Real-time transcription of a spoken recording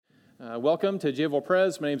Welcome to J.V.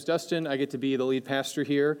 Prez. My name's Dustin. I get to be the lead pastor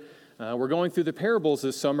here. We're going through the parables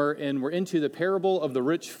this summer, and we're into the parable of the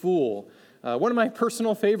rich fool. One of my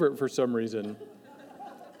personal favorite for some reason.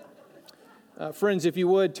 Friends, if you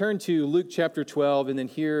would, turn to Luke chapter 12 and then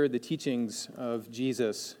hear the teachings of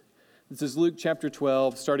Jesus. This is Luke chapter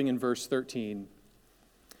 12, starting in verse 13.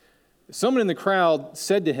 Someone in the crowd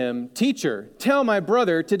said to him, "Teacher, tell my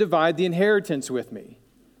brother to divide the inheritance with me."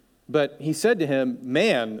 But he said to him,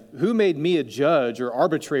 "Man, who made me a judge or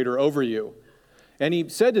arbitrator over you?" And he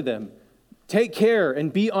said to them, "Take care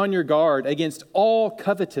and be on your guard against all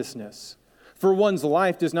covetousness, for one's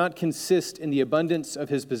life does not consist in the abundance of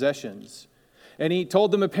his possessions." And he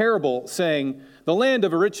told them a parable, saying, "The land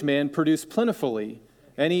of a rich man produced plentifully.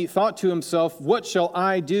 And he thought to himself, 'What shall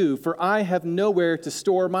I do? For I have nowhere to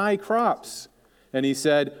store my crops.' And he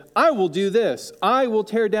said, 'I will do this. I will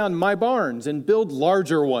tear down my barns and build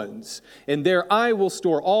larger ones. And there I will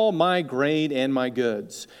store all my grain and my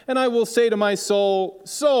goods. And I will say to my soul,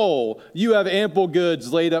 Soul, you have ample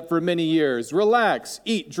goods laid up for many years. Relax,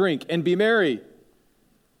 eat, drink, and be merry.'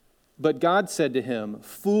 But God said to him,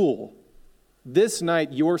 'Fool, this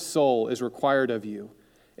night your soul is required of you.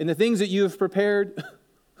 And the things that you have prepared,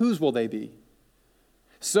 whose will they be?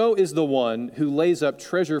 So is the one who lays up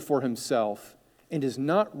treasure for himself and is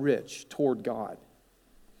not rich toward God.'"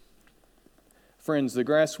 Friends, the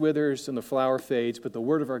grass withers and the flower fades, but the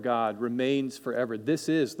word of our God remains forever. This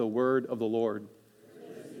is the word of the Lord.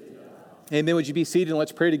 Amen. Would you be seated and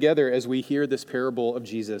let's pray together as we hear this parable of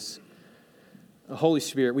Jesus. Holy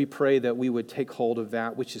Spirit, we pray that we would take hold of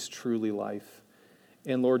that which is truly life.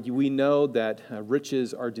 And Lord, we know that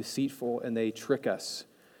riches are deceitful and they trick us.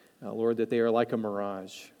 Lord, that they are like a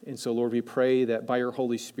mirage. And so, Lord, we pray that by your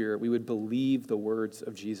Holy Spirit, we would believe the words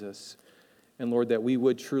of Jesus. And, Lord, that we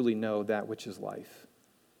would truly know that which is life.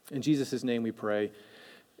 In Jesus' name we pray.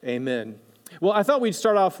 Amen. Well, I thought we'd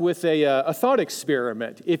start off with a thought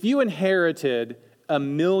experiment. If you inherited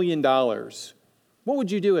 $1 million, what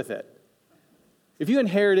would you do with it? If you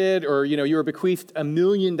inherited or, you were bequeathed $1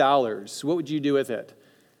 million, what would you do with it?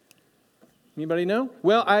 Anybody know?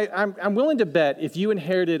 Well, I'm willing to bet if you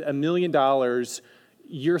inherited $1 million,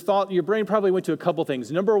 your brain probably went to a couple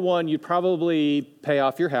things. Number one, you'd probably pay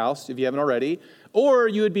off your house if you haven't already, or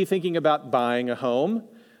you would be thinking about buying a home,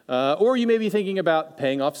 or you may be thinking about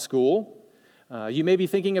paying off school. You may be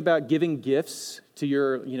thinking about giving gifts to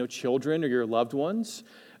your children or your loved ones.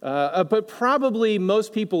 But probably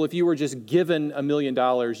most people, if you were just given $1 million,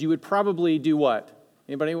 you would probably do what?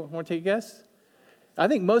 Anybody want to take a guess? I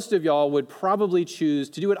think most of y'all would probably choose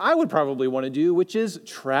to do what I would probably want to do, which is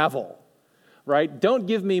travel, right? Don't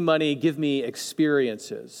give me money, give me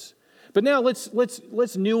experiences. But now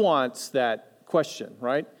let's nuance that question,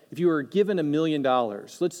 right? If you were given $1 million,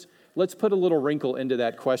 let's put a little wrinkle into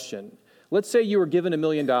that question. Let's say you were given $1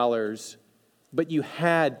 million, but you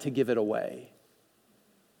had to give it away.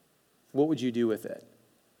 What would you do with it?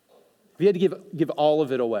 If you had to give all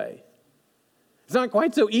of it away. It's not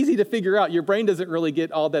quite so easy to figure out. Your brain doesn't really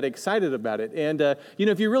get all that excited about it. And,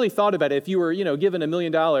 if you really thought about it, if you were, given $1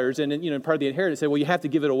 million and, part of the inheritance said, well, you have to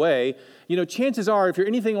give it away, chances are, if you're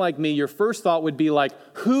anything like me, your first thought would be like,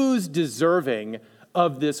 who's deserving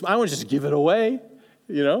of this? I want to just give it away,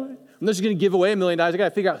 I'm not just going to give away $1 million. I got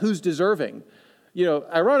to figure out who's deserving.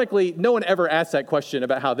 Ironically, no one ever asked that question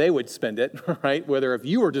about how they would spend it, right? Whether if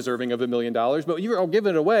you were deserving of $1 million, but you were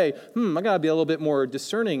giving it away, I got to be a little bit more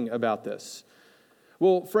discerning about this.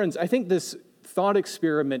 Well, friends, I think this thought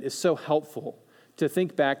experiment is so helpful to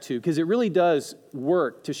think back to because it really does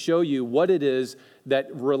work to show you what it is that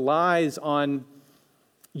relies on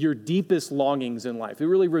your deepest longings in life. It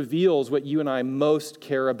really reveals what you and I most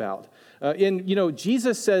care about.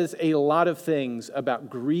 Jesus says a lot of things about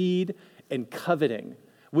greed and coveting,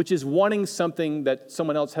 which is wanting something that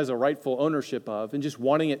someone else has a rightful ownership of and just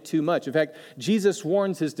wanting it too much. In fact, Jesus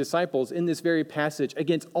warns his disciples in this very passage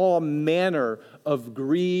against all manner of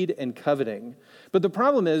greed and coveting. But the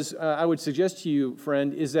problem is, I would suggest to you,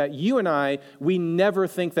 friend, is that you and I, we never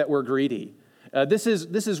think that we're greedy. This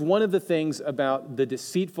is one of the things about the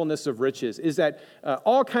deceitfulness of riches, is that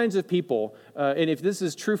all kinds of people, and if this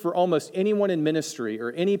is true for almost anyone in ministry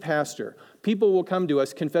or any pastor, people will come to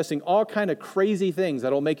us confessing all kind of crazy things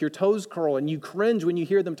that'll make your toes curl and you cringe when you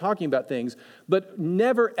hear them talking about things. But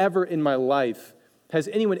never, ever in my life has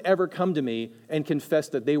anyone ever come to me and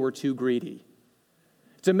confessed that they were too greedy.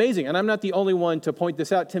 It's amazing, and I'm not the only one to point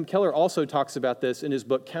this out. Tim Keller also talks about this in his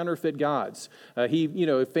book, Counterfeit Gods. He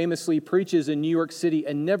famously preaches in New York City,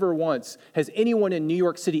 and never once has anyone in New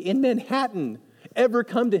York City, in Manhattan, ever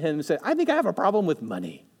come to him and said, I think I have a problem with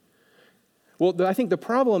money. Well, I think the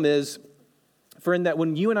problem is friend, that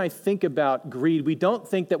when you and I think about greed, we don't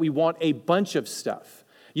think that we want a bunch of stuff.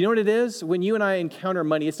 You know what it is? When you and I encounter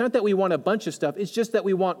money, it's not that we want a bunch of stuff. It's just that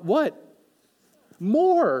we want what?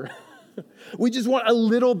 More. We just want a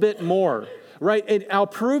little bit more, right? And I'll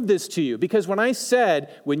prove this to you, because when I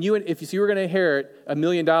said, if you were going to inherit $1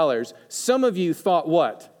 million, some of you thought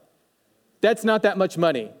what? That's not that much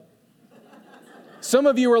money. Some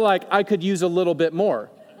of you were like, I could use a little bit more.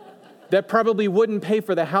 That probably wouldn't pay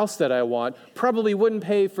for the house that I want, probably wouldn't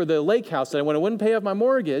pay for the lake house that I want, it wouldn't pay off my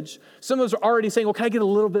mortgage. Some of us are already saying, well, can I get a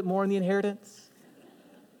little bit more in the inheritance?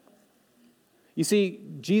 You see,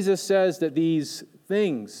 Jesus says that these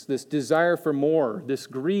things, this desire for more, this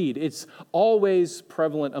greed, it's always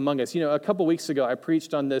prevalent among us. You know, a couple weeks ago, I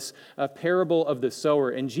preached on this parable of the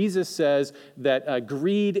sower, and Jesus says that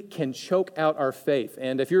greed can choke out our faith.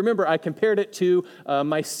 And if you remember, I compared it to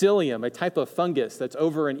mycelium, a type of fungus that's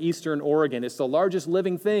over in eastern Oregon. It's the largest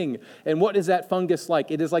living thing. And what is that fungus like?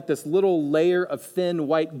 It is like this little layer of thin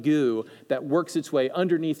white goo that works its way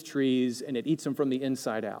underneath trees, and it eats them from the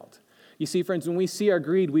inside out. You see, friends, when we see our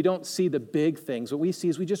greed, we don't see the big things. What we see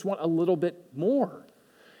is we just want a little bit more.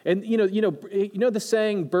 And you know the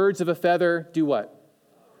saying, birds of a feather do what?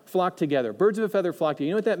 Flock together. Birds of a feather flock together.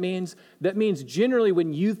 You know what that means? That means generally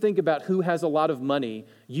when you think about who has a lot of money,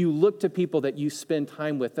 you look to people that you spend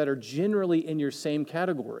time with that are generally in your same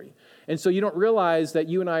category. And so you don't realize that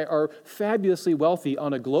you and I are fabulously wealthy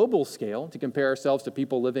on a global scale to compare ourselves to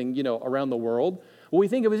people living, around the world. Well, we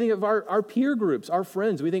think of our peer groups, our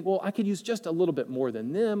friends. We think, well, I could use just a little bit more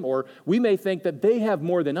than them. Or we may think that they have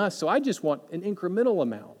more than us, so I just want an incremental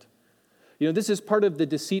amount. This is part of the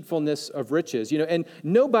deceitfulness of riches. And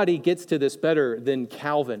nobody gets to this better than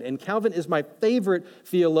Calvin. And Calvin is my favorite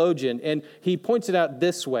theologian. And he points it out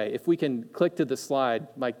this way. If we can click to the slide.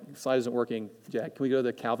 My slide isn't working. Jack, can we go to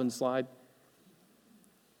the Calvin slide?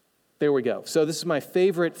 There we go. So this is my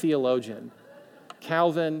favorite theologian,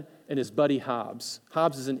 Calvin and his buddy Hobbes.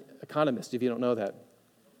 Hobbes is an economist, if you don't know that.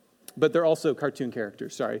 But they're also cartoon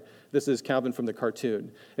characters. Sorry, this is Calvin from the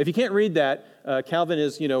cartoon. If you can't read that, Calvin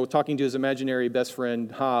is, talking to his imaginary best friend,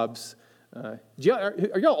 Hobbes. Are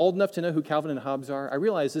y'all old enough to know who Calvin and Hobbes are? I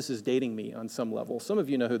realize this is dating me on some level. Some of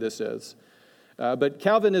you know who this is. But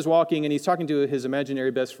Calvin is walking, and he's talking to his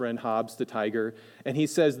imaginary best friend, Hobbes, the tiger, and he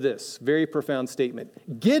says this very profound statement: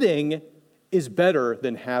 getting is better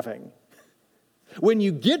than having. When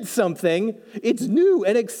you get something, it's new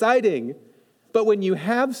and exciting. But when you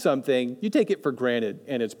have something, you take it for granted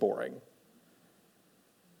and it's boring.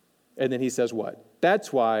 And then he says what?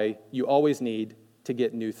 That's why you always need to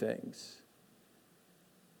get new things.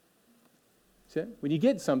 See? When you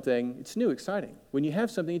get something, it's new, exciting. When you have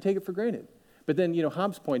something, you take it for granted. But then,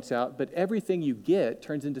 Hobbes points out, but everything you get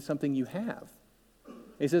turns into something you have.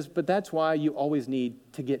 He says, but that's why you always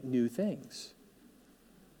need to get new things.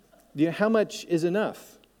 How much is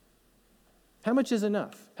enough? How much is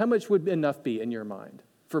enough? How much would enough be in your mind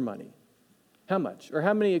for money? How much? Or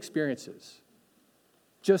how many experiences?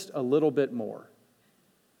 Just a little bit more.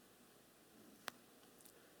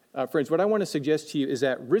 Friends, what I want to suggest to you is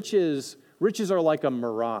that riches are like a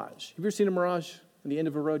mirage. Have you ever seen a mirage on the end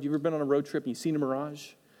of a road? You ever been on a road trip and you've seen a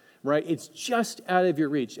mirage? Right? It's just out of your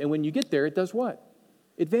reach. And when you get there, it does what?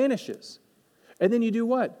 It vanishes. And then you do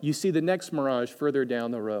what? You see the next mirage further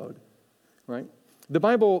down the road, right? The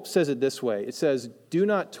Bible says it this way. It says, do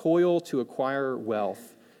not toil to acquire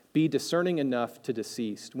wealth. Be discerning enough to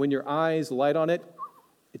decease. When your eyes light on it,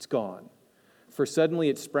 it's gone. For suddenly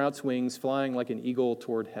it sprouts wings, flying like an eagle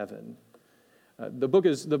toward heaven. The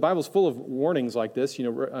Bible's full of warnings like this.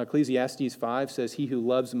 Ecclesiastes 5 says, he who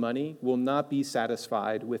loves money will not be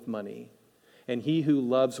satisfied with money, and he who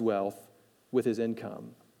loves wealth with his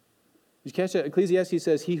income. Did you catch that? Ecclesiastes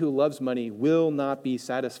says, he who loves money will not be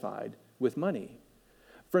satisfied with money.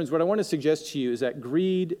 Friends, what I want to suggest to you is that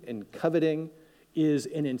greed and coveting is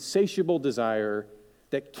an insatiable desire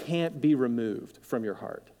that can't be removed from your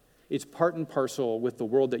heart. It's part and parcel with the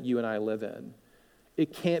world that you and I live in.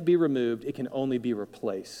 It can't be removed. It can only be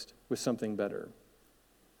replaced with something better.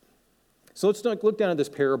 So let's look down at this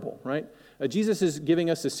parable, right? Jesus is giving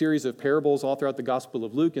us a series of parables all throughout the Gospel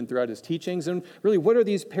of Luke and throughout his teachings. And really, what are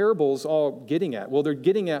these parables all getting at? Well, they're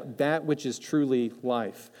getting at that which is truly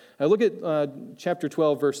life. Look at chapter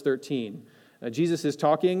 12, verse 13. Jesus is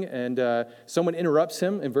talking, and someone interrupts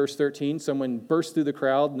him in verse 13. Someone bursts through the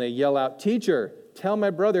crowd, and they yell out, "Teacher, tell my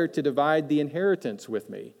brother to divide the inheritance with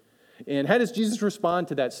me." And how does Jesus respond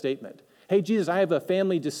to that statement? Hey, Jesus, I have a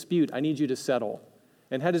family dispute I need you to settle.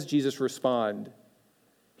 And how does Jesus respond?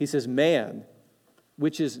 He says, man,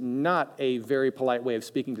 which is not a very polite way of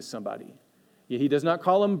speaking to somebody. He does not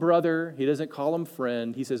call him brother. He doesn't call him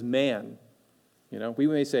friend. He says, man. We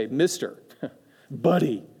may say, Mister,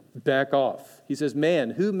 buddy, back off. He says,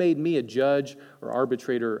 man, who made me a judge or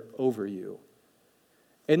arbitrator over you?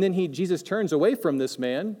 And then Jesus turns away from this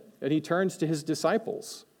man, and he turns to his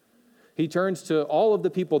disciples. He turns to all of the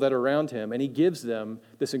people that are around him, and he gives them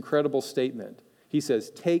this incredible statement. He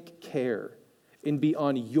says, take care and be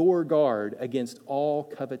on your guard against all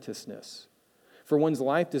covetousness. For one's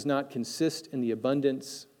life does not consist in the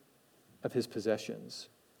abundance of his possessions.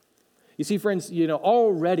 You see, friends,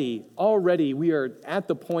 already we are at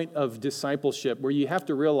the point of discipleship where you have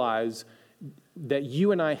to realize that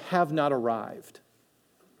you and I have not arrived.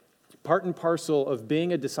 Part and parcel of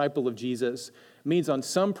being a disciple of Jesus means on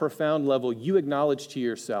some profound level you acknowledge to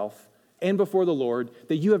yourself and before the Lord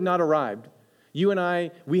that you have not arrived. You and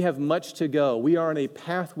I, we have much to go. We are on a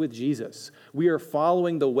path with Jesus. We are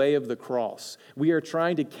following the way of the cross. We are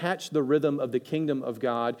trying to catch the rhythm of the kingdom of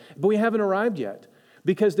God, but we haven't arrived yet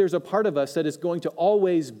because there's a part of us that is going to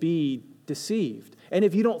always be deceived. And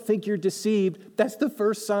if you don't think you're deceived, that's the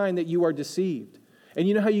first sign that you are deceived. And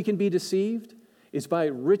you know how you can be deceived? It's by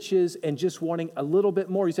riches and just wanting a little bit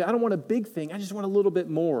more. You say, I don't want a big thing. I just want a little bit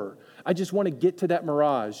more. I just want to get to that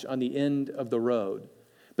mirage on the end of the road.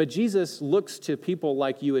 But Jesus looks to people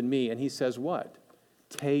like you and me, and he says what?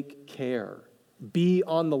 Take care. Be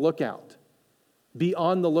on the lookout. Be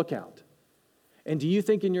on the lookout. And do you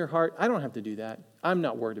think in your heart, I don't have to do that. I'm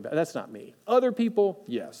not worried about it. That's not me. Other people,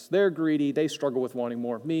 yes, they're greedy. They struggle with wanting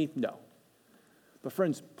more. Me, no. But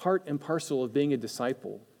friends, part and parcel of being a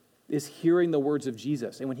disciple is hearing the words of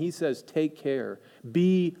Jesus. And when he says, take care,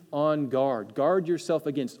 be on guard, guard yourself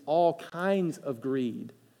against all kinds of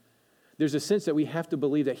greed, there's a sense that we have to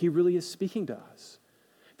believe that he really is speaking to us,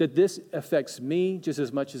 that this affects me just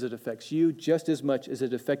as much as it affects you, just as much as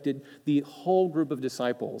it affected the whole group of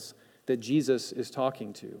disciples that Jesus is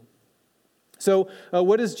talking to. So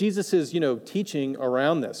what is Jesus' teaching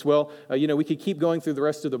around this? Well, we could keep going through the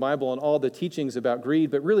rest of the Bible and all the teachings about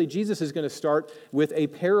greed, but really Jesus is going to start with a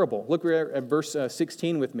parable. Look at verse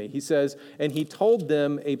 16 with me. He says, and he told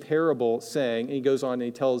them a parable saying, and he goes on and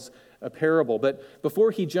he tells a parable. But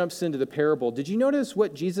before he jumps into the parable, did you notice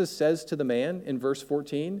what Jesus says to the man in verse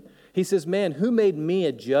 14? He says, man, who made me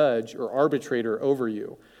a judge or arbitrator over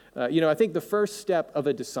you? I think the first step of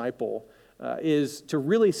a disciple is to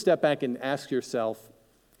really step back and ask yourself,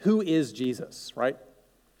 who is Jesus, right?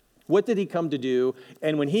 What did he come to do?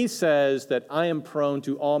 And when he says that I am prone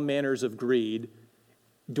to all manners of greed,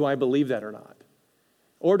 do I believe that or not?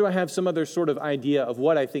 Or do I have some other sort of idea of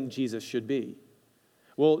what I think Jesus should be?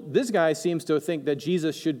 Well, this guy seems to think that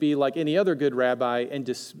Jesus should be like any other good rabbi and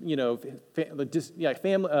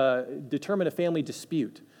determine a family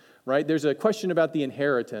dispute. Right? There's a question about the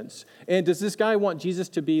inheritance. And does this guy want Jesus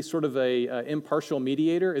to be sort of a impartial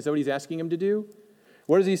mediator? Is that what he's asking him to do?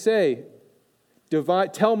 What does he say?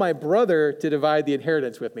 Tell my brother to divide the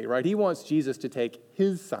inheritance with me, right? He wants Jesus to take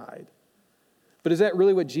his side. But is that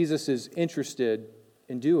really what Jesus is interested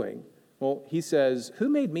in doing? Well, he says, who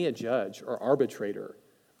made me a judge or arbitrator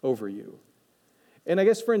over you? And I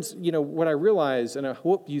guess, friends, what I realize, and I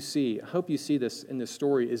hope you see this in this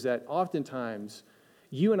story, is that oftentimes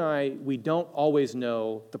you and I, we don't always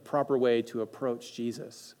know the proper way to approach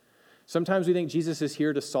Jesus. Sometimes we think Jesus is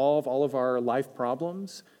here to solve all of our life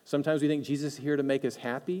problems. Sometimes we think Jesus is here to make us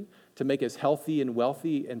happy, to make us healthy and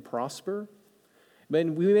wealthy and prosper.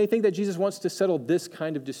 And we may think that Jesus wants to settle this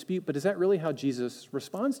kind of dispute, but is that really how Jesus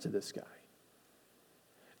responds to this guy?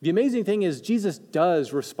 The amazing thing is Jesus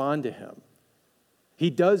does respond to him. He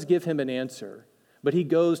does give him an answer, but he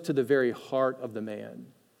goes to the very heart of the man.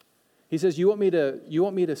 He says, you want me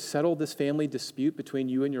to settle this family dispute between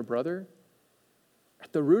you and your brother?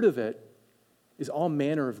 At the root of it is all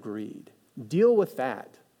manner of greed. Deal with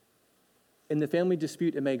that. In the family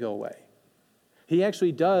dispute, it may go away. He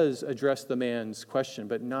actually does address the man's question,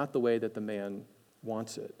 but not the way that the man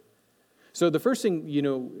wants it. So the first thing,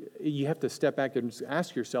 you have to step back and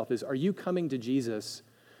ask yourself is, are you coming to Jesus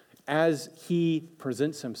as he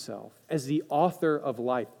presents himself, as the author of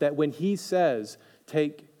life, that when he says,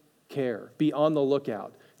 take care, be on the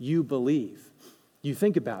lookout, you believe, you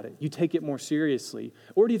think about it, you take it more seriously?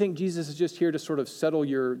 Or do you think Jesus is just here to sort of settle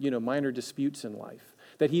your, minor disputes in life?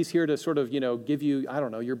 That he's here to sort of, give you,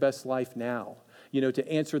 your best life now, to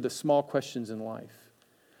answer the small questions in life?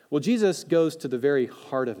 Well, Jesus goes to the very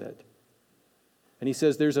heart of it. And he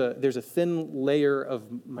says there's a thin layer of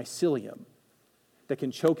mycelium that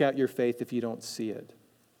can choke out your faith if you don't see it.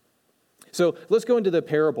 So let's go into the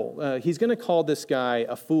parable. He's going to call this guy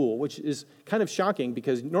a fool, which is kind of shocking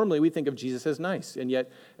because normally we think of Jesus as nice. And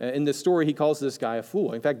yet in this story, he calls this guy a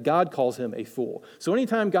fool. In fact, God calls him a fool. So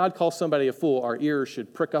anytime God calls somebody a fool, our ears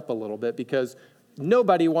should prick up a little bit because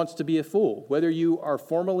Nobody wants to be a fool. Whether you are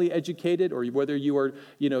formally educated or whether you are,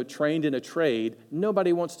 trained in a trade,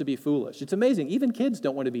 nobody wants to be foolish. It's amazing. Even kids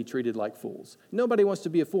don't want to be treated like fools. Nobody wants to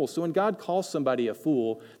be a fool. So when God calls somebody a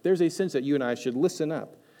fool, there's a sense that you and I should listen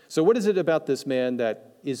up. So what is it about this man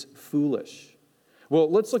that is foolish?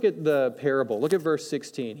 Well, let's look at the parable. Look at verse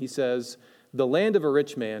 16. He says, "The land of a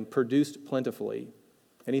rich man produced plentifully.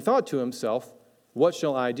 And he thought to himself, 'What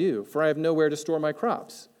shall I do? For I have nowhere to store my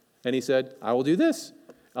crops.' And he said, 'I will do this.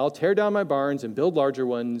 I'll tear down my barns and build larger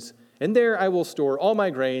ones, and there I will store all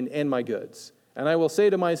my grain and my goods. And I will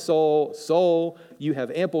say to my soul, Soul, you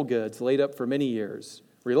have ample goods laid up for many years.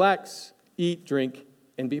 Relax, eat, drink,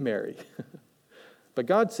 and be merry.' But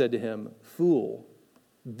God said to him, 'Fool,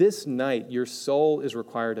 this night your soul is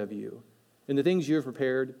required of you. And the things you have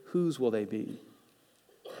prepared, whose will they be?'"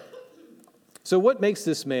 So what makes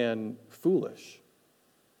this man foolish?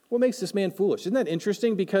 What makes this man foolish? Isn't that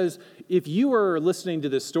interesting? Because if you were listening to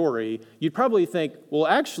this story, you'd probably think, well,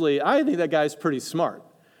 actually, I think that guy's pretty smart.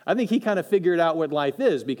 I think he kind of figured out what life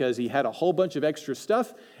is because he had a whole bunch of extra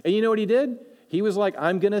stuff. And you know what he did? He was like,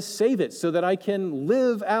 I'm going to save it so that I can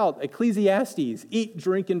live out Ecclesiastes, eat,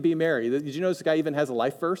 drink, and be merry. Did you notice the guy even has a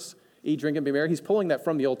life verse? Eat, drink, and be merry. He's pulling that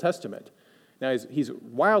from the Old Testament. Now, he's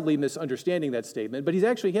wildly misunderstanding that statement, but he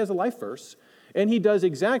has a life verse. And he does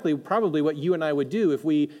exactly probably what you and I would do if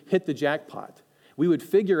we hit the jackpot. We would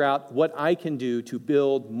figure out what I can do to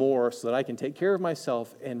build more so that I can take care of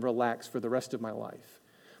myself and relax for the rest of my life.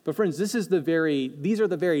 But friends, these are the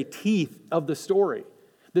very teeth of the story.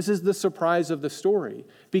 This is the surprise of the story.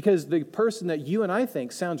 Because the person that you and I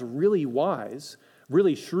think sounds really wise,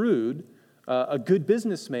 really shrewd, a good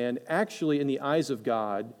businessman, actually in the eyes of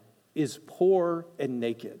God is poor and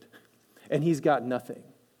naked. And he's got nothing.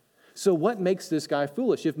 So what makes this guy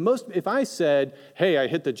foolish? If I said, hey, I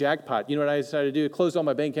hit the jackpot, you know what I decided to do? Closed all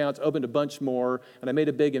my bank accounts, opened a bunch more, and I made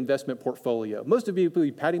a big investment portfolio. Most of you would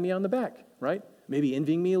be patting me on the back, right? Maybe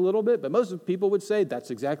envying me a little bit, but most of the people would say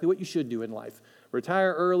that's exactly what you should do in life.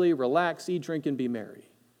 Retire early, relax, eat, drink, and be merry.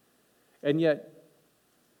 And yet,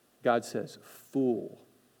 God says, fool,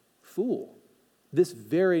 this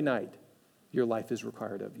very night, your life is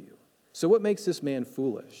required of you. So what makes this man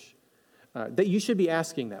foolish? That you should be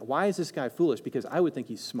asking that. Why is this guy foolish? Because I would think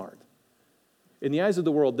he's smart. In the eyes of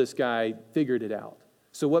the world, this guy figured it out.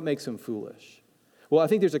 So what makes him foolish? Well, I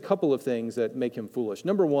think there's a couple of things that make him foolish.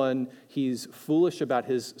 Number one, he's foolish about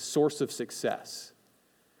his source of success.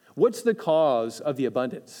 What's the cause of the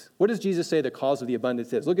abundance? What does Jesus say the cause of the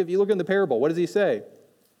abundance is? If you look in the parable, what does he say?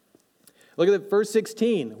 Look at verse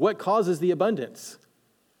 16. What causes the abundance?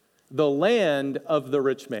 The land of the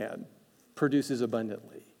rich man produces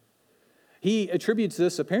abundantly. He attributes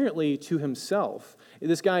this apparently to himself.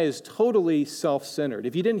 This guy is totally self-centered.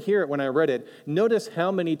 If you didn't hear it when I read it, notice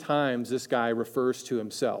how many times this guy refers to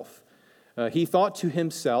himself. He thought to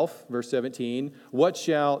himself, verse 17,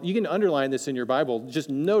 you can underline this in your Bible, just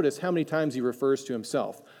notice how many times he refers to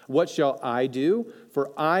himself. What shall I do?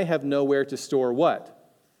 For I have nowhere to store what?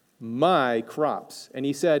 My crops. And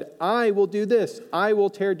he said, I will do this. I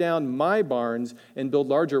will tear down my barns and build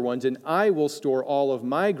larger ones, and I will store all of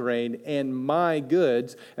my grain and my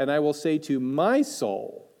goods, and I will say to my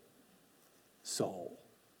soul.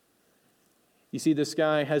 You see, this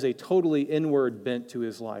guy has a totally inward bent to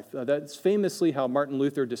his life. That's famously how Martin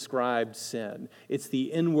Luther described sin. It's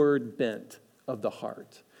the inward bent of the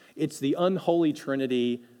heart. It's the unholy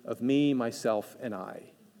trinity of me, myself, and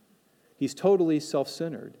I. He's totally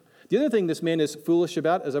self-centered. The other thing this man is foolish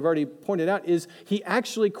about, as I've already pointed out, is he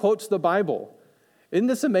actually quotes the Bible. Isn't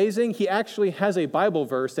this amazing? He actually has a Bible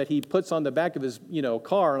verse that he puts on the back of his,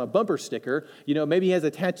 car on a bumper sticker. Maybe he has a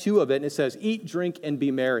tattoo of it, and it says, eat, drink, and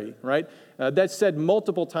be merry, right? That's said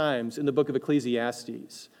multiple times in the book of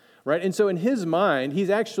Ecclesiastes, right? And so in his mind, he's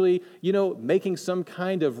actually, making some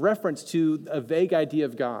kind of reference to a vague idea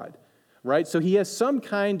of God, right? So he has some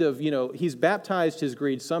kind of, he's baptized his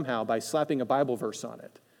greed somehow by slapping a Bible verse on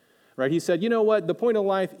it. Right? He said, you know what? The point of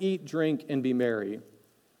life, eat, drink, and be merry.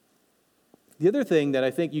 The other thing that I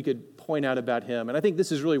think you could point out about him, and I think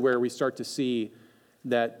this is really where we start to see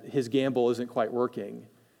that his gamble isn't quite working,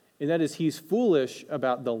 and that is he's foolish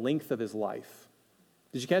about the length of his life.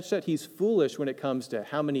 Did you catch that? He's foolish when it comes to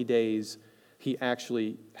how many days he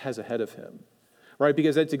actually has ahead of him. Right?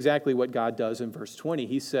 Because that's exactly what God does in verse 20.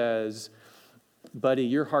 He says, buddy,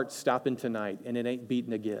 your heart's stopping tonight, and it ain't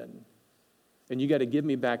beating again. And you got to give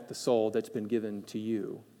me back the soul that's been given to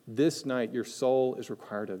you. This night, your soul is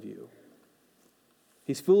required of you.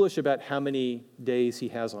 He's foolish about how many days he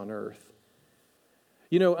has on earth.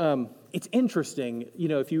 It's interesting,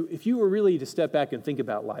 if you were really to step back and think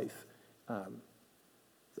about life,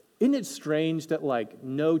 Isn't it strange that like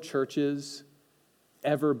no churches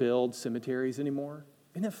ever build cemeteries anymore?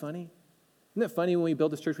 Isn't that funny? Isn't that funny when we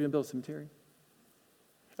build this church, we didn't build a cemetery?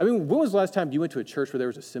 I mean, when was the last time you went to a church where there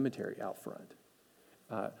was a cemetery out front?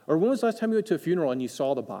 Or when was the last time you went to a funeral and you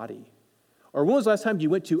saw the body? Or when was the last time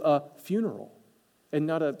you went to a funeral and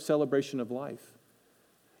not a celebration of life?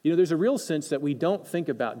 You know, there's a real sense that we don't think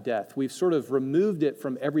about death. We've sort of removed it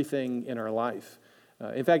from everything in our life.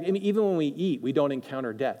 In fact, even when we eat, we don't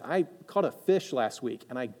encounter death. I caught a fish last week,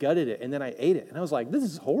 and I gutted it, and then I ate it. And I was like, this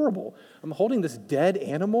is horrible. I'm holding this dead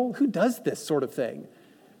animal? Who does this sort of thing?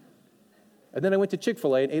 And then I went to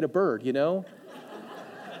Chick-fil-A and ate a bird, you know?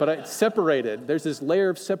 But I separated. There's this layer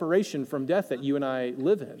of separation from death that you and I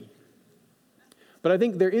live in. But I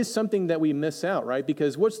think there is something that we miss out, right?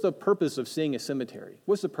 Because what's the purpose of seeing a cemetery?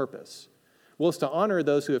 What's the purpose? Well, it's to honor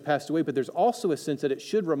those who have passed away, but there's also a sense that it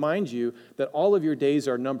should remind you that all of your days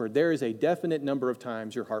are numbered. There is a definite number of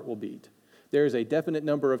times your heart will beat. There is a definite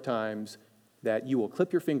number of times that you will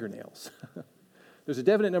clip your fingernails. There's a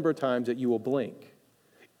definite number of times that you will blink.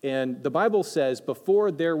 And the Bible says,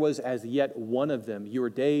 before there was as yet one of them,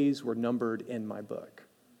 your days were numbered in my book.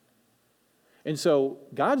 And so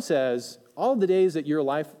God says, all the days that your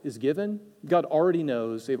life is given, God already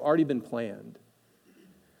knows. They've already been planned.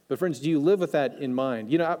 But friends, do you live with that in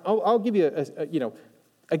mind? You know, I'll give you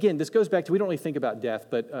again, this goes back to, we don't really think about death,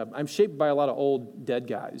 but I'm shaped by a lot of old dead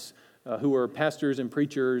guys who were pastors and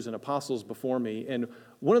preachers and apostles before me. And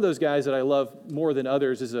one of those guys that I love more than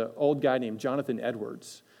others is an old guy named Jonathan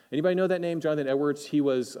Edwards. Anybody know that name, Jonathan Edwards? He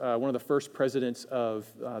was one of the first presidents of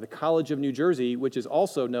the College of New Jersey, which is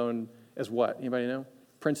also known as what? Anybody know?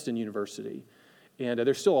 Princeton University. And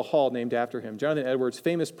there's still a hall named after him. Jonathan Edwards,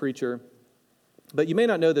 famous preacher. But you may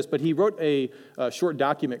not know this, but he wrote a short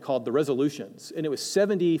document called The Resolutions. And it was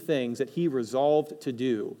 70 things that he resolved to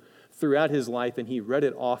do throughout his life, and he read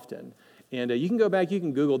it often. And you can go back, you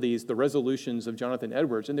can Google these, the resolutions of Jonathan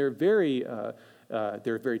Edwards, and they're very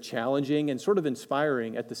challenging and sort of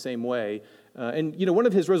inspiring at the same way. And, you know, one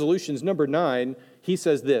of his resolutions, number 9, he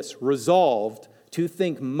says this: resolved to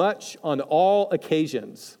think much on all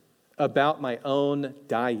occasions about my own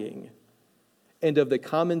dying and of the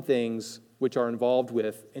common things which are involved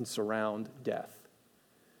with and surround death.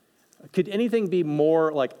 Could anything be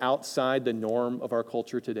more like outside the norm of our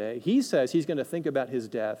culture today? He says he's going to think about his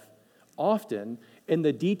death often in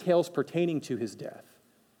the details pertaining to his death.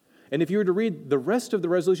 And if you were to read the rest of the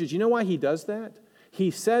resolutions, you know why he does that? He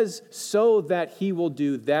says so that he will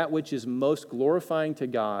do that which is most glorifying to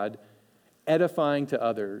God, edifying to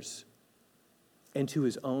others, and to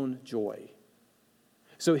his own joy.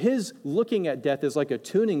 So his looking at death is like a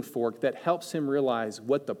tuning fork that helps him realize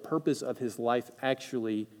what the purpose of his life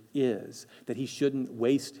actually is, that he shouldn't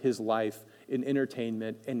waste his life in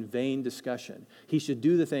entertainment and vain discussion. He should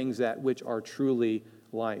do the things that which are truly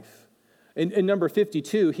life. In number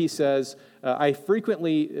 52, he says, I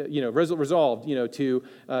frequently, resolved,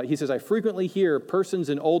 he says, I frequently hear persons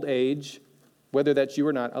in old age, whether that's you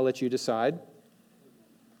or not, I'll let you decide.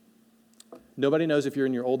 Nobody knows if you're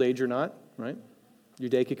in your old age or not, right? Your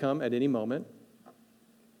day could come at any moment.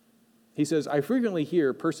 He says, I frequently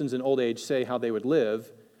hear persons in old age say how they would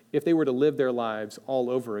live if they were to live their lives all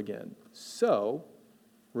over again. So,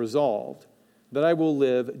 resolved that I will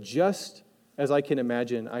live just as I can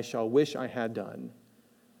imagine I shall wish I had done,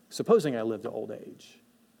 supposing I live to old age.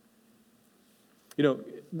 You know,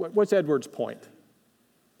 what's Edward's point?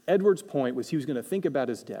 Edward's point was he was going to think about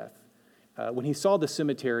his death. When he saw the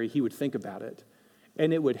cemetery, he would think about it,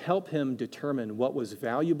 and it would help him determine what was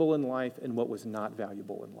valuable in life and what was not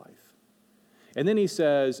valuable in life. And then he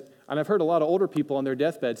says, and I've heard a lot of older people on their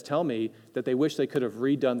deathbeds tell me that they wish they could have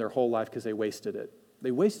redone their whole life because they wasted it.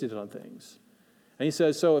 They wasted it on things. And he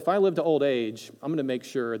says, so if I live to old age, I'm going to make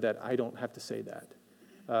sure that I don't have to say that.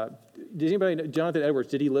 Did anybody know, Jonathan Edwards,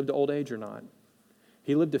 did he live to old age or not?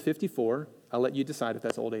 He lived to 54. I'll let you decide if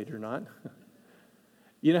that's old age or not.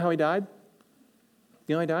 You know how he died?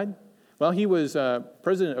 You know how he died? Well, he was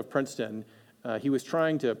president of Princeton. He was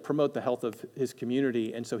trying to promote the health of his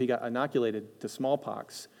community, and so he got inoculated to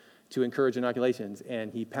smallpox to encourage inoculations,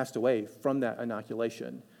 and he passed away from that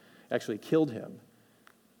inoculation. Actually killed him.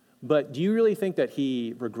 But do you really think that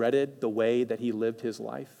he regretted the way that he lived his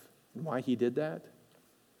life and why he did that?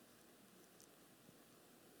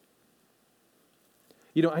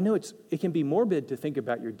 You know, I know it can be morbid to think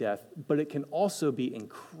about your death, but it can also be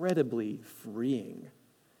incredibly freeing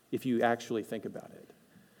if you actually think about it,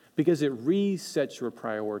 because it resets your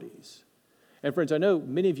priorities. And friends, I know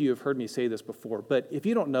many of you have heard me say this before, but if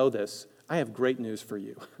you don't know this, I have great news for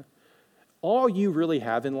you. All you really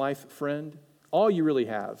have in life, friend, all you really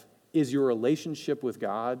have is your relationship with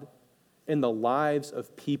God and the lives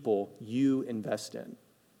of people you invest in.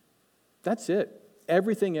 That's it.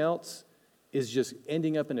 Everything else is just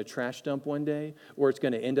ending up in a trash dump one day, or it's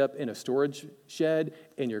going to end up in a storage shed,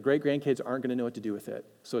 and your great-grandkids aren't going to know what to do with it.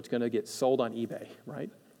 So it's going to get sold on eBay, right?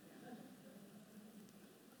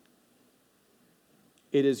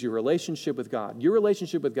 It is your relationship with God. Your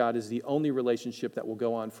relationship with God is the only relationship that will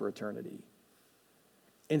go on for eternity.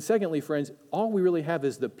 And secondly, friends, all we really have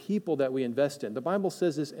is the people that we invest in. The Bible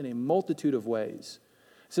says this in a multitude of ways.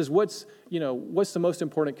 It says, what's the most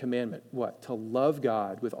important commandment? What? To love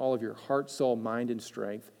God with all of your heart, soul, mind, and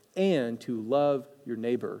strength, and to love your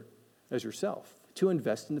neighbor as yourself, to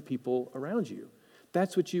invest in the people around you.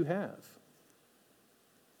 That's what you have.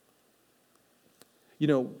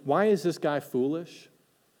 Why is this guy foolish?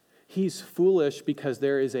 He's foolish because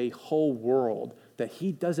there is a whole world that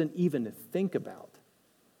he doesn't even think about.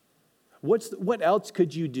 What else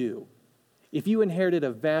could you do? If you inherited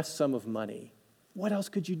a vast sum of money, what else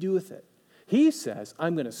could you do with it? He says,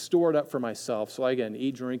 I'm going to store it up for myself so I can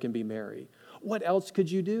eat, drink, and be merry. What else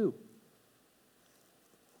could you do?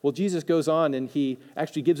 Well, Jesus goes on and he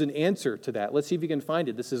actually gives an answer to that. Let's see if you can find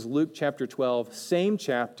it. This is Luke chapter 12, same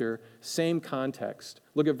chapter, same context.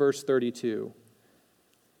 Look at verse 32.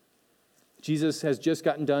 Jesus has just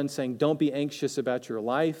gotten done saying, don't be anxious about your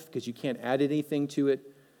life because you can't add anything to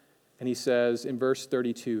it. And he says in verse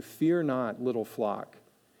 32, fear not, little flock.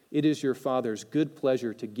 It is your Father's good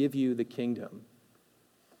pleasure to give you the kingdom.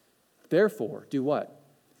 Therefore, do what?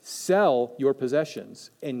 Sell your possessions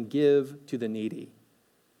and give to the needy.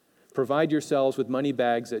 Provide yourselves with money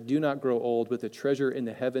bags that do not grow old, with a treasure in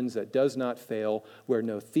the heavens that does not fail, where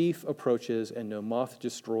no thief approaches and no moth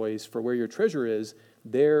destroys. For where your treasure is,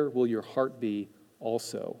 there will your heart be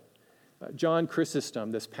also. John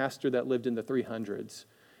Chrysostom, this pastor that lived in the 300s,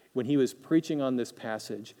 when he was preaching on this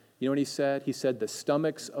passage, you know what he said? He said, the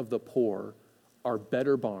stomachs of the poor are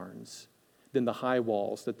better barns than the high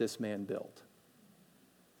walls that this man built.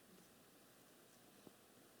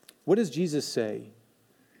 What does Jesus say?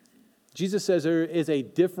 Jesus says there is a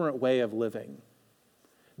different way of living.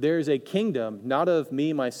 There is a kingdom, not of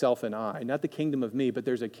me, myself, and I, not the kingdom of me, but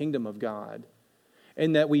there's a kingdom of God.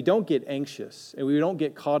 And that we don't get anxious and we don't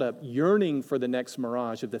get caught up yearning for the next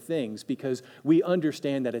mirage of the things because we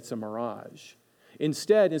understand that it's a mirage.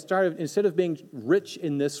 Instead of being rich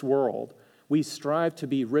in this world, we strive to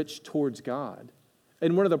be rich towards God.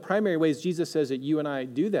 And one of the primary ways Jesus says that you and I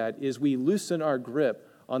do that is we loosen our grip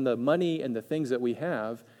on the money and the things that we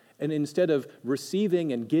have, and instead of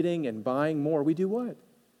receiving and getting and buying more, we do what?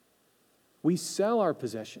 We sell our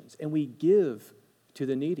possessions and we give to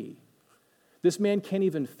the needy. This man can't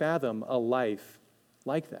even fathom a life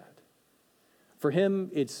like that. For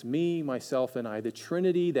him, it's me, myself, and I. The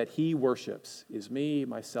Trinity that he worships is me,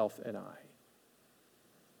 myself, and I.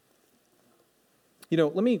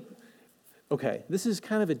 This is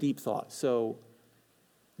kind of a deep thought, so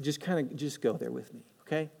just go there with me,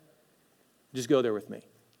 okay? Just go there with me,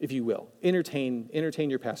 if you will. Entertain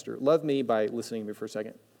your pastor. Love me by listening to me for a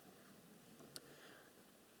second.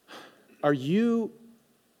 Are you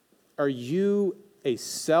a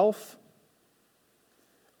self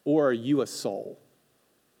or are you a soul?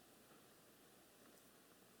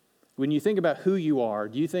 When you think about who you are,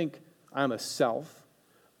 do you think I'm a self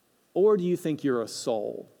or do you think you're a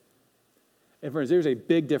soul? And friends, there's a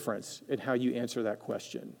big difference in how you answer that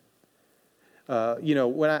question.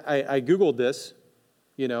 When I Googled this,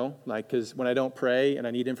 because when I don't pray and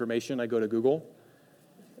I need information, I go to Google.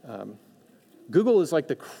 Google is like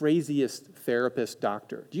the craziest therapist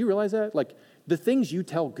doctor. Do you realize that? Like the things you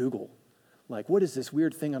tell Google, like what is this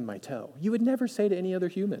weird thing on my toe? You would never say to any other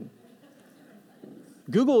human.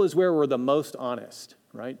 Google is where we're the most honest,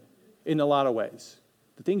 right? In a lot of ways.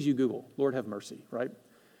 The things you Google, Lord have mercy, right?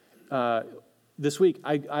 This week,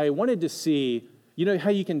 I wanted to see, you know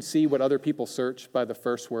how you can see what other people search by the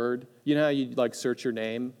first word? You know how you search your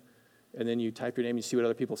name and then you type your name and you see what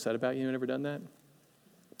other people said about you? You ever done that?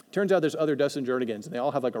 Turns out there's other Dustin Jernigans, and they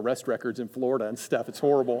all have arrest records in Florida and stuff. It's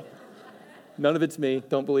horrible. None of it's me.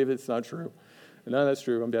 Don't believe it. It's not true. None of that's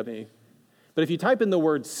true. I'm definitely. But if you type in the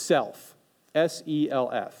word self,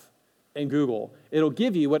 S-E-L-F, in Google, it'll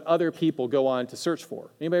give you what other people go on to search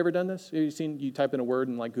for. Anybody ever done this? You type in a word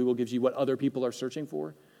and Google gives you what other people are searching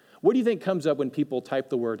for? What do you think comes up when people type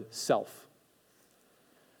the word self?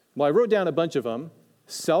 Well, I wrote down a bunch of them.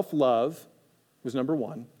 Self-love was number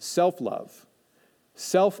one. Self-love.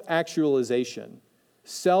 Self-actualization.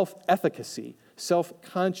 Self-efficacy.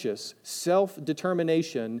 Self-conscious.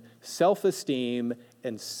 Self-determination. Self-esteem.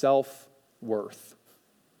 And self-worth.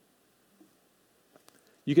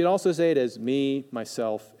 You could also say it as me,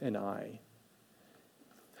 myself, and I.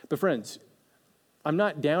 But friends, I'm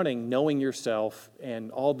not doubting knowing yourself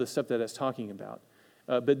and all the stuff that it's talking about.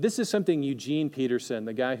 But this is something Eugene Peterson,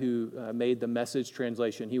 the guy who made the Message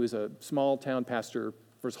translation, he was a small town pastor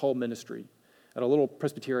for his whole ministry at a little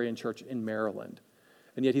Presbyterian church in Maryland.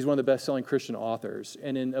 And yet he's one of the best-selling Christian authors.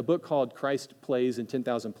 And in a book called Christ Plays in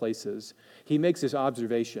 10,000 Places, he makes this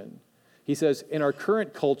observation. He says, in our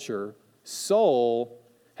current culture, soul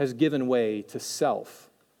has given way to self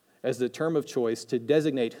as the term of choice to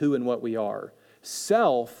designate who and what we are.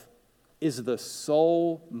 Self is the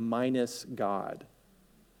soul minus God.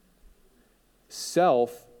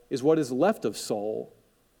 Self is what is left of soul,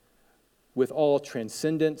 with all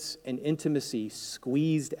transcendence and intimacy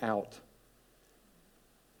squeezed out.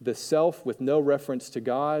 The self with no reference to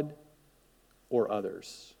God or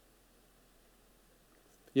others.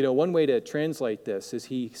 You know, one way to translate this is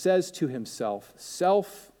he says to himself,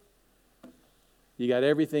 self, you got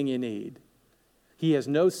everything you need. He has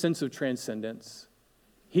no sense of transcendence.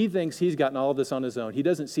 He thinks he's gotten all of this on his own. He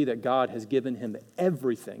doesn't see that God has given him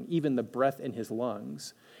everything, even the breath in his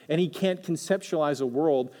lungs. And he can't conceptualize a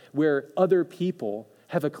world where other people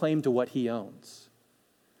have a claim to what he owns,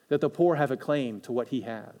 that the poor have a claim to what he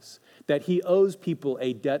has, that he owes people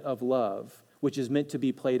a debt of love, which is meant to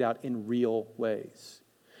be played out in real ways.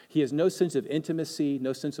 He has no sense of intimacy,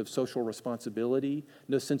 no sense of social responsibility,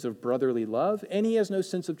 no sense of brotherly love, and he has no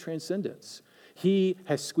sense of transcendence. He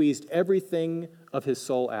has squeezed everything of his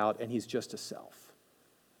soul out, and he's just a self.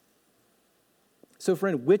 So,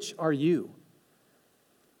 friend, which are you?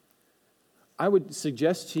 I would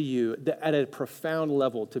suggest to you that at a profound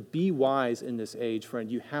level, to be wise in this age,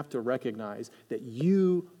 friend, you have to recognize that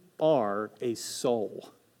you are a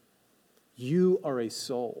soul. You are a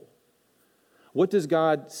soul. What does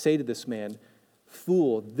God say to this man?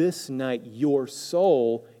 Fool, this night your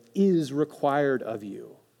soul is required of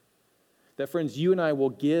you. That, friends, you and I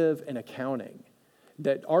will give an accounting,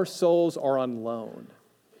 that our souls are on loan,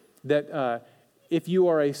 that if you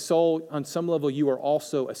are a soul, on some level, you are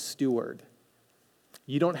also a steward.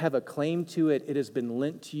 You don't have a claim to it. It has been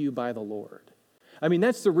lent to you by the Lord. I mean,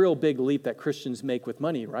 that's the real big leap that Christians make with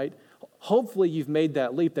money, right? Hopefully you've made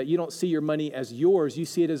that leap, that you don't see your money as yours. You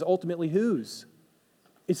see it as ultimately whose?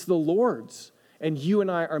 It's the Lord's. And you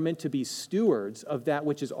and I are meant to be stewards of that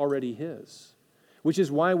which is already his, which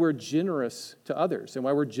is why we're generous to others and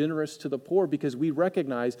why we're generous to the poor, because we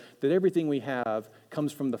recognize that everything we have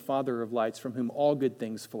comes from the Father of lights, from whom all good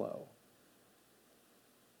things flow.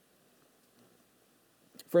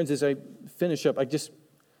 Friends, as I finish up, I just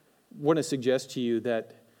want to suggest to you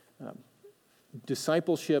that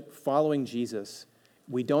discipleship, following Jesus,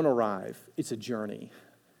 we don't arrive. It's a journey.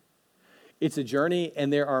 It's a journey,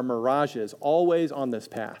 and there are mirages always on this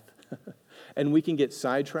path. And we can get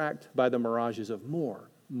sidetracked by the mirages of more.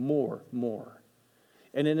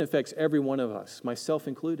 And it affects every one of us, myself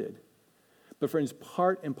included. But friends,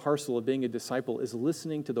 part and parcel of being a disciple is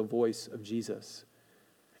listening to the voice of Jesus.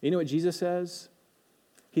 You know what Jesus says?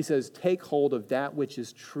 He says, take hold of that which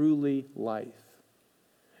is truly life.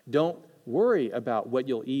 Don't worry about what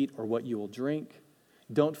you'll eat or what you will drink.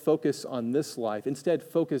 Don't focus on this life. Instead,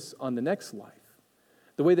 focus on the next life.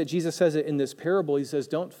 The way that Jesus says it in this parable, he says,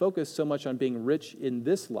 don't focus so much on being rich in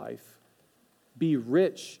this life. Be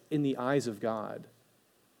rich in the eyes of God.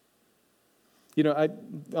 You know,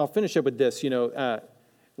 I'll finish up with this.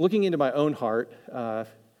 Looking into my own heart,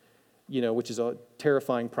 which is a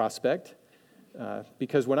terrifying prospect,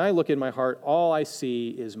 because when I look in my heart, all I see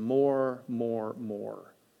is more.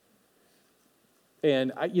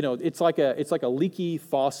 And it's like a leaky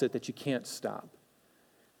faucet that you can't stop.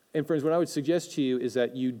 And friends, what I would suggest to you is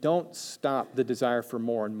that you don't stop the desire for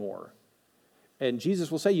more and more. And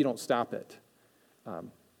Jesus will say you don't stop it.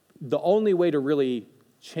 The only way to really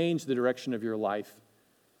change the direction of your life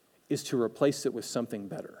is to replace it with something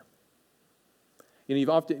better.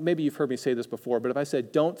 Maybe you've heard me say this before, but if I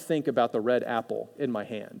said, don't think about the red apple in my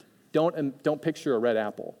hand, don't picture a red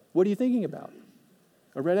apple, what are you thinking about?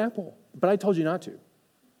 A red apple. But I told you not to.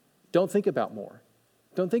 Don't think about more.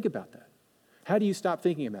 Don't think about that. How do you stop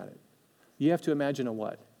thinking about it? You have to imagine a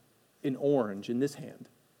what? An orange in this hand.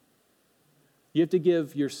 You have to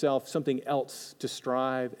give yourself something else to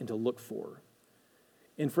strive and to look for.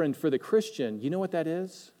 And friend, for the Christian, you know what that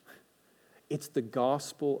is? It's the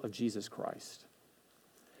gospel of Jesus Christ.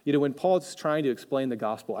 When Paul's trying to explain the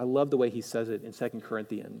gospel, I love the way he says it in 2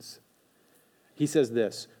 Corinthians. He says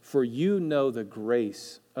this, for you know the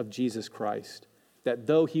grace of Jesus Christ, that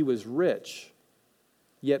though he was rich,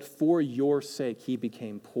 yet for your sake he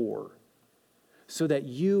became poor, so that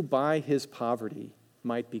you by his poverty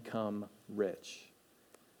might become rich.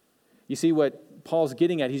 You see what Paul's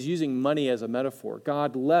getting at? He's using money as a metaphor.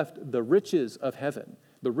 God left the riches of heaven,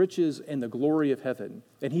 the riches and the glory of heaven,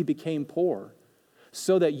 and he became poor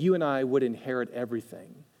so that you and I would inherit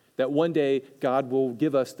everything, that one day God will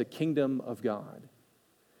give us the kingdom of God.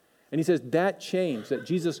 And he says that changed, that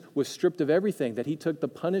Jesus was stripped of everything, that he took the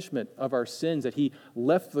punishment of our sins, that he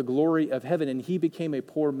left the glory of heaven, and he became a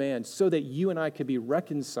poor man so that you and I could be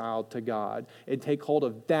reconciled to God and take hold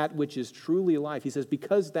of that which is truly life. He says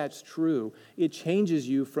because that's true, it changes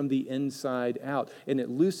you from the inside out, and it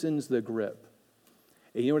loosens the grip.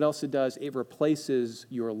 And you know what else it does? It replaces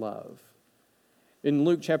your love. In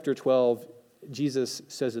Luke chapter 12, Jesus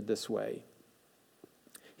says it this way.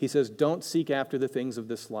 He says, don't seek after the things of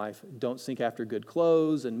this life. Don't seek after good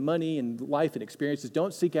clothes and money and life and experiences.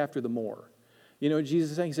 Don't seek after the more. You know what Jesus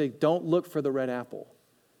is saying? He's saying, don't look for the red apple.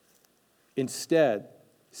 Instead,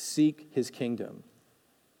 seek his kingdom.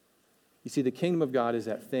 You see, the kingdom of God is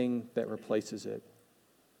that thing that replaces it.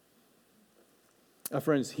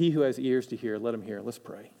 Friends, he who has ears to hear, let him hear. Let's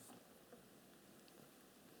pray.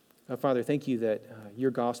 Father, thank you that your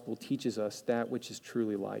gospel teaches us that which is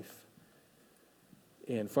truly life.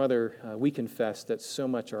 And Father, we confess that so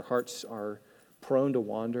much our hearts are prone to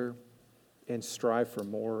wander and strive for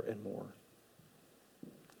more and more.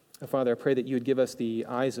 Father, I pray that you would give us the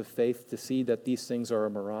eyes of faith to see that these things are a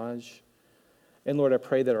mirage. And Lord, I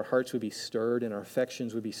pray that our hearts would be stirred and our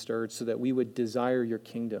affections would be stirred so that we would desire your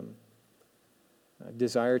kingdom,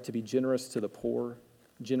 desire to be generous to the poor,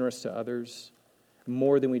 generous to others,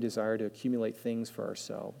 more than we desire to accumulate things for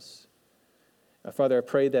ourselves. Father, I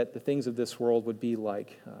pray that the things of this world would be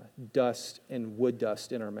like dust and wood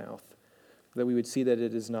dust in our mouth, that we would see that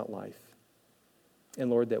it is not life. And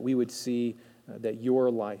Lord, that we would see that your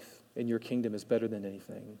life and your kingdom is better than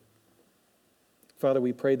anything. Father,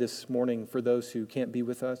 we pray this morning for those who can't be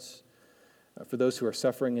with us, for those who are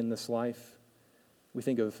suffering in this life. We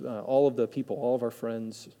think of all of the people, all of our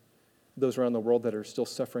friends, those around the world that are still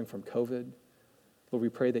suffering from COVID. Lord, we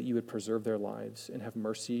pray that you would preserve their lives and have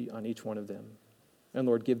mercy on each one of them. And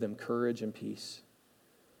Lord, give them courage and peace.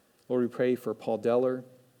 Lord, we pray for Paul Deller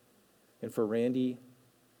and for Randy,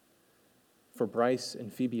 for Bryce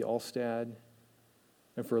and Phoebe Alstad,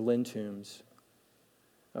 and for Lynn Toombs.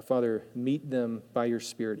 Father, meet them by your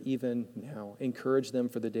Spirit even now. Encourage them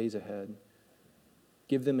for the days ahead.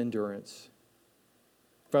 Give them endurance.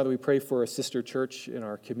 Father, we pray for a sister church in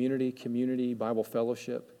our community Bible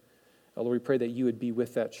fellowship. Lord, we pray that you would be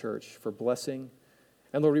with that church for blessing.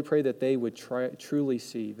 And Lord, we pray that they would truly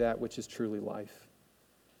see that which is truly life.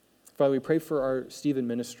 Father, we pray for our Stephen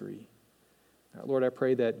ministry. Lord, I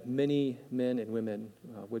pray that many men and women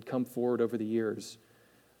would come forward over the years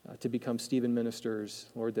to become Stephen ministers.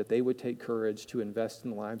 Lord, that they would take courage to invest in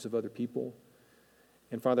the lives of other people.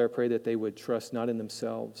 And Father, I pray that they would trust not in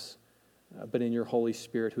themselves, but in your Holy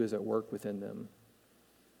Spirit who is at work within them.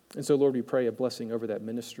 And so, Lord, we pray a blessing over that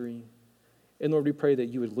ministry. And Lord, we pray that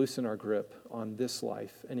you would loosen our grip on this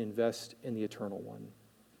life and invest in the eternal one.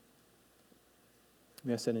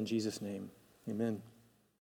 We ask that in Jesus' name. Amen.